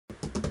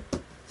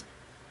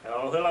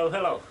Hello, hello,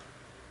 hello.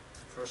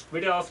 First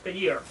video of the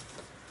year.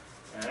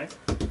 And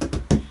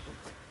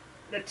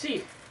let's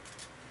see.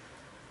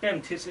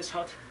 Damn, this is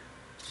hot.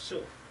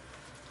 So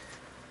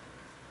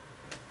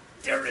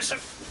there is a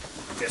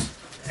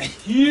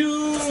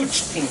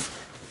huge thing.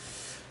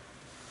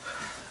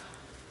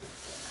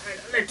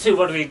 And let's see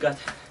what we got.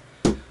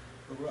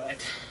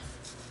 Right.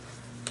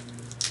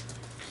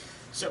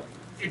 So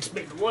it's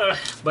been a while,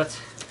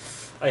 but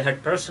I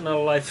had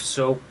personal life,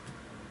 so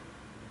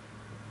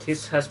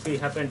this has been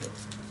happened,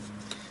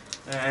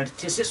 and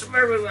this is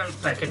very well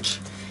packaged.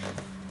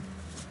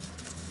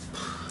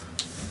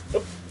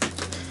 Oh.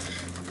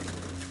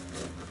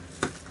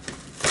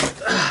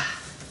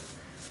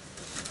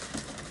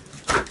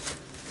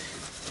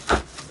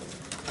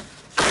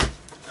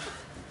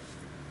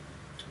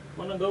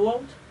 Wanna go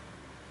out?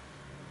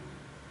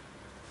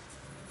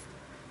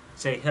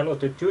 Say hello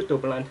to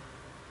YouTube land.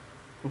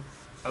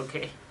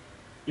 Okay,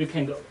 you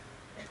can go.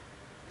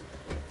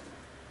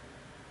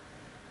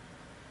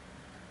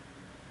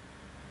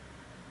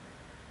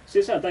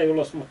 Sisään tai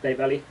ulos, mutta ei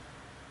väli.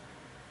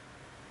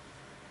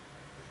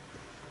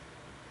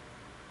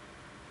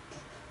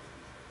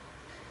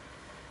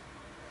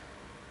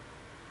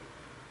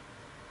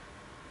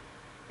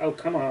 Oh,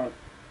 come on.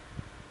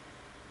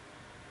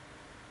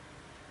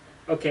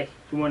 Okay,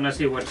 you wanna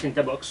see what's in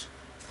the box?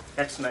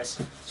 That's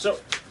nice. So.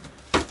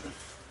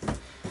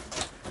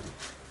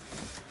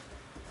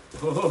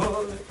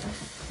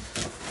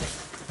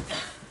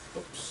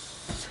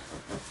 Oops.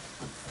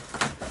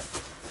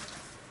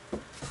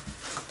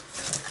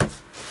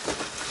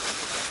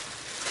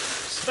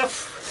 Stuff.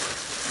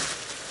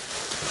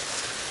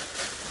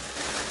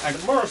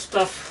 And more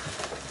stuff.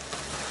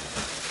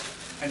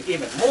 And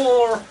even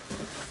more.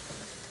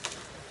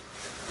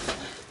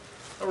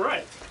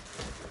 Alright.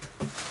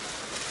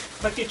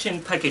 Package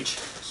in package.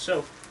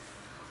 So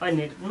I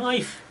need a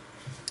knife.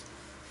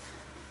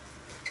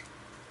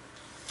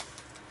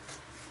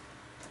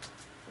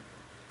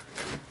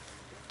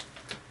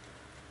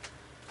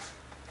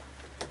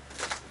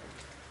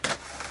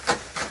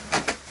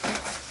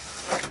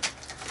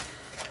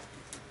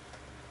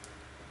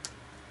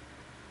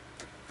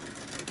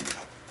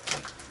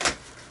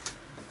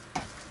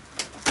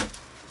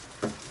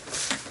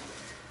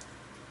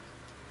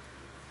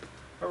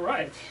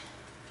 Alright,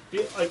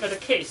 I got a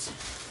case.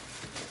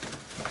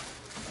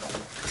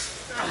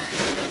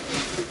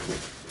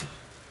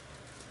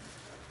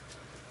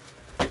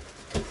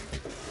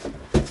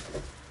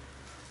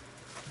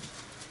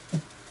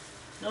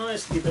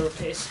 Nice little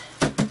case.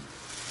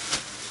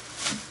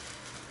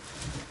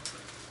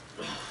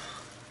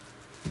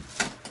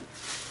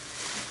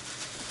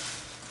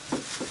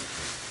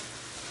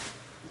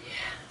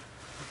 Yeah.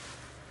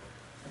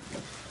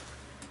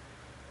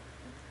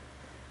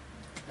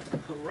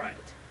 Alright.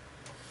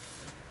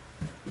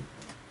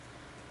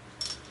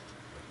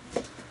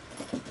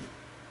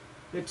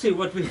 Let's see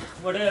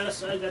what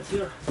else I got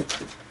here.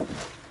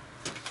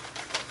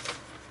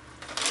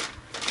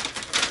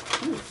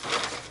 Ooh,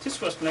 this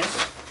was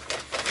nice.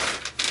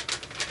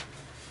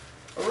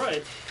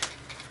 Alright.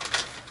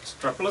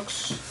 Strap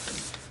locks.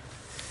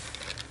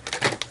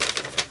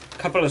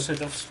 Couple of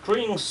set of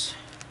strings.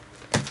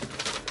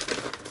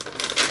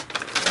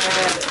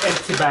 And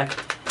empty bag.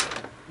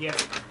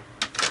 Yep.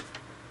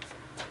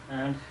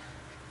 And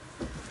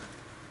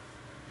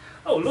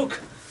oh, look!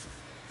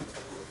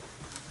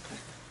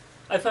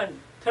 I found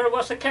there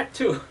was a cat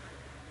too.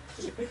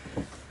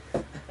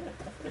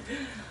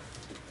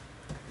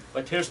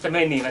 But here's the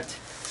main event.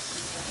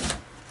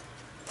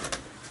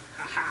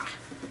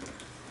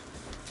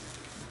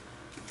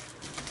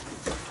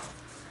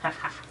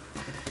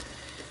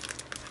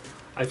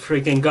 I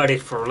freaking got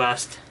it for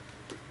last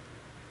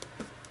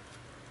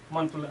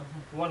month,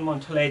 1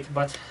 month late,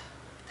 but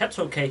that's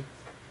okay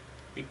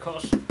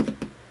because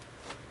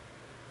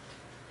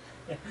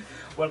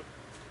well.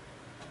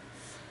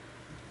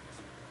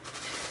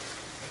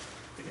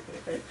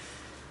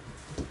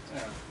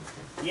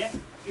 Yeah,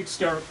 it's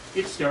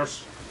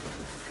yours.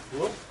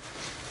 Whoa.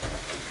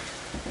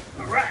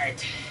 All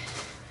right.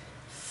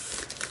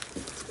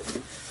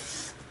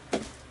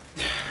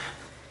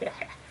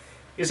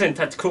 Isn't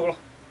that cool?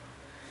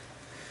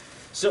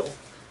 So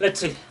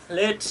let's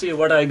see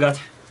what I got.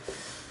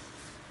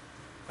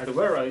 And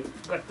where I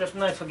got this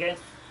knife again.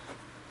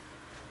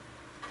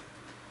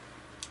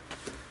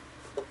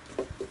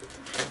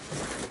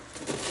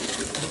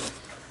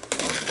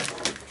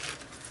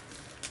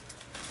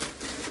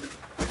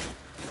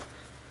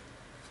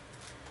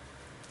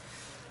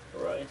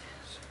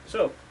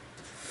 So,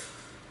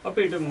 I've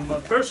been doing my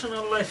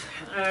personal life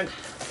and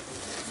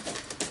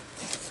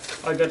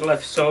I got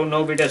left so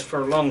no videos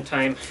for a long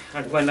time,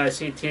 and when I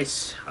see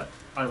this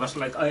I was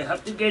like, I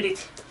have to get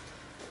it.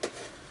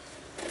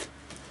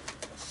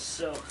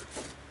 So,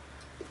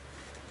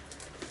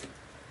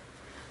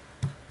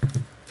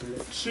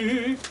 let's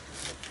see.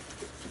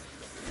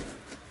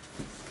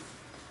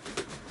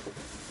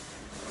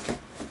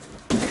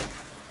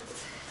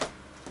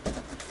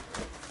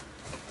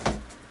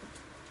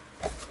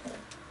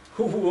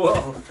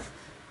 Whoa.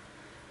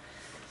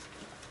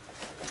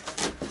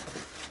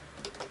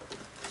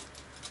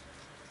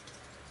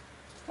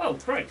 Oh,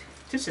 right.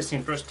 This is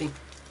interesting.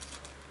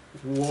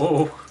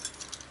 Whoa.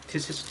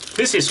 This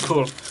is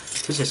cool.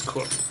 This is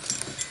cool.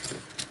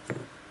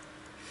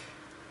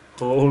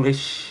 Holy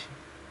sh...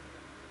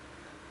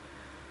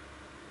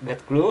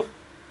 That glue?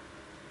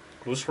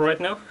 Glues right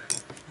now?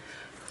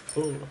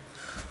 Oh.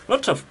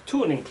 Lots of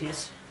tuning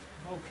keys.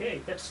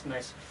 Okay, that's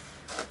nice.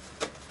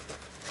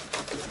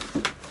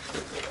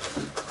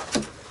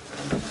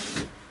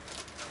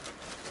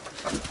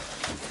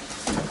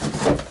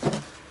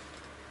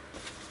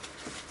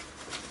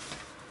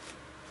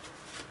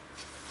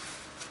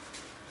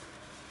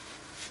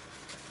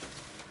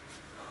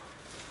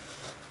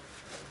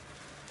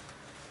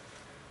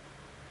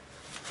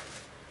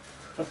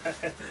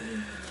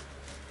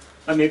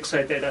 I'm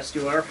excited as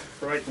you are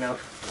right now.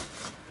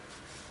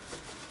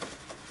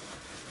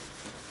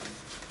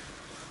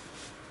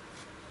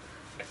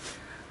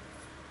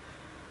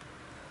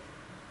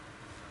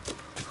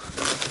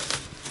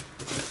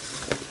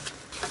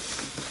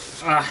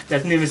 Ah,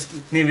 that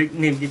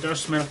new guitar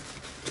smell.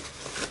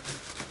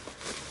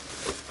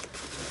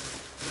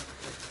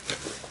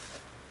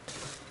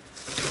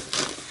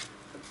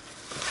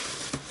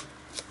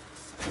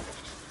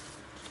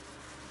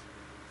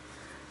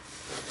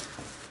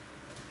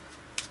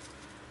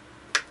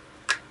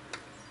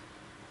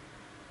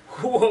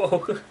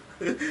 Whoa,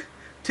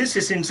 this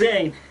is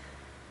insane.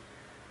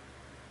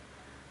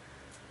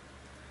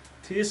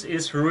 This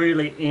is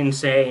really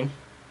insane.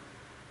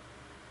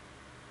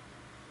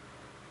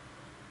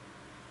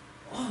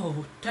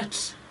 Oh,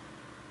 that's...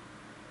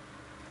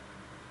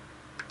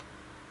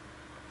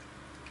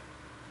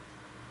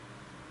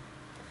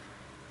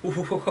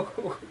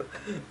 Whoa.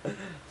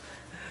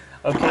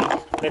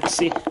 Okay, let's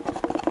see.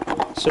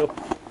 So,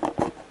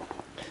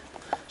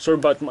 sorry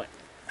about my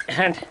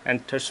hand,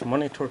 and there's a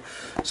monitor.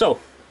 So,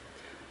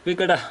 we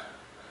got a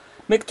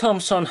Mick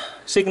Thompson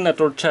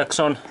signature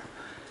Jackson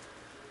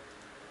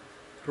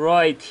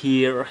right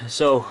here.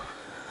 So,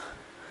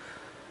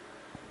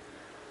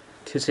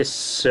 this is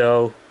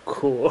so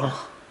cool.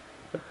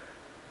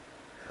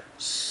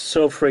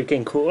 So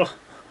freaking cool.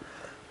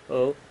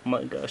 Oh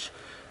my gosh.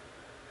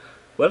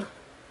 Well,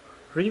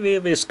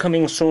 review is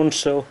coming soon,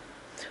 so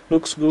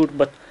looks good,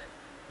 but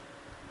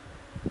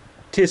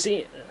these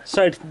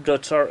side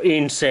dots are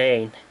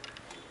insane.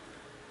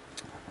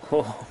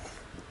 Oh,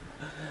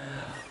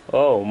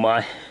 oh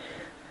my.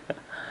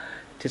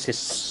 This is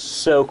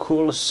so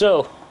cool.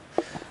 So,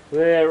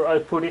 where I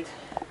put it?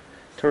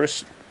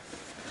 There's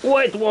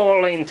white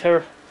wall in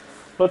there.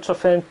 Lots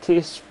of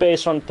empty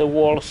space on the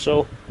wall,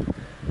 so...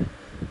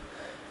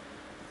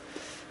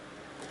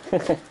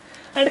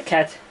 and a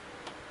cat.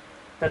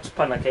 That's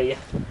Panakeia.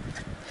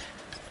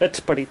 Let's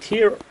put it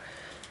here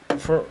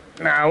for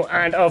now,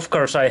 and of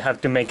course I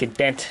have to make a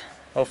dent,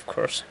 of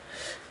course.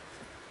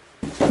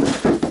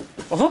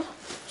 Oh,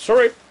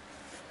 sorry.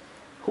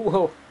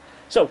 Whoa.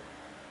 So,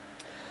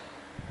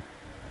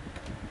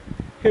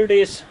 here it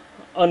is,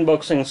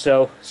 unboxing,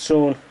 so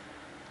soon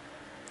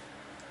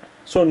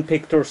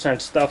pictures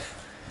and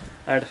stuff,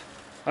 and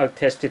I'll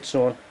test it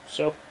soon.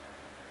 So,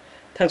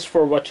 thanks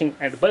for watching,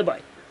 and bye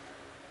bye.